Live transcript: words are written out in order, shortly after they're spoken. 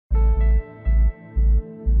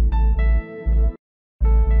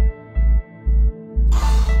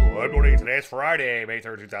Good morning. Today is Friday, May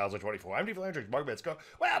 3rd, 2024. I'm Landry. Market bets go.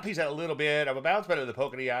 Well, peace out a little bit. I'm a bounce better than the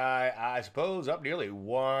poke in the eye. I suppose up nearly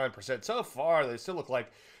 1%. So far, they still look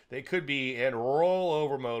like they could be in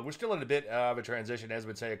rollover mode. We're still in a bit of a transition, as I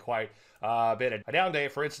would say, quite a bit. A down day,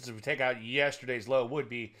 for instance, if we take out yesterday's low, would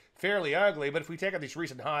be fairly ugly. But if we take out these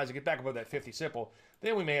recent highs and get back above that 50 simple,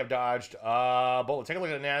 then we may have dodged a bullet. Take a look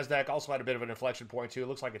at the NASDAQ. Also had a bit of an inflection point, too. It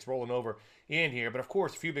looks like it's rolling over in here. But, of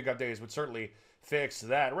course, a few big up days would certainly fix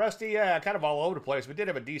that. Rusty, kind of all over the place. We did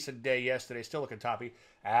have a decent day yesterday. Still looking toppy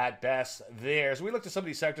at best there. So we looked at some of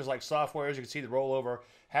these sectors like software. As you can see, the rollover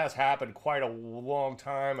has happened quite a long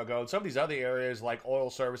time ago. And some of these other areas like oil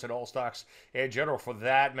service and oil stocks in general, for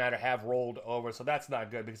that matter, have rolled over. So that's not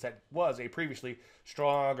good because that was a previously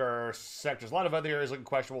stronger sector. A lot of other areas looking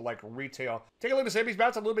questionable like retail. Take a look at the semis.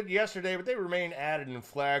 Bounced a little bit yesterday, but they remain at an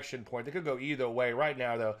inflection point. They could go either way. Right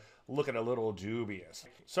now, though, looking a little dubious.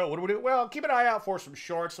 So what do we do? Well, keep an eye out for some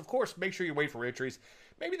shorts. Of course, make sure you wait for entries.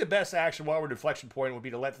 Maybe the best action while we're at inflection point would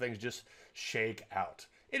be to let things just shake out.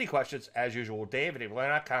 Any questions, as usual, Dave at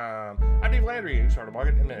DaveLandry.com. I'm Dave Landry, and you start a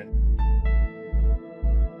market in a minute.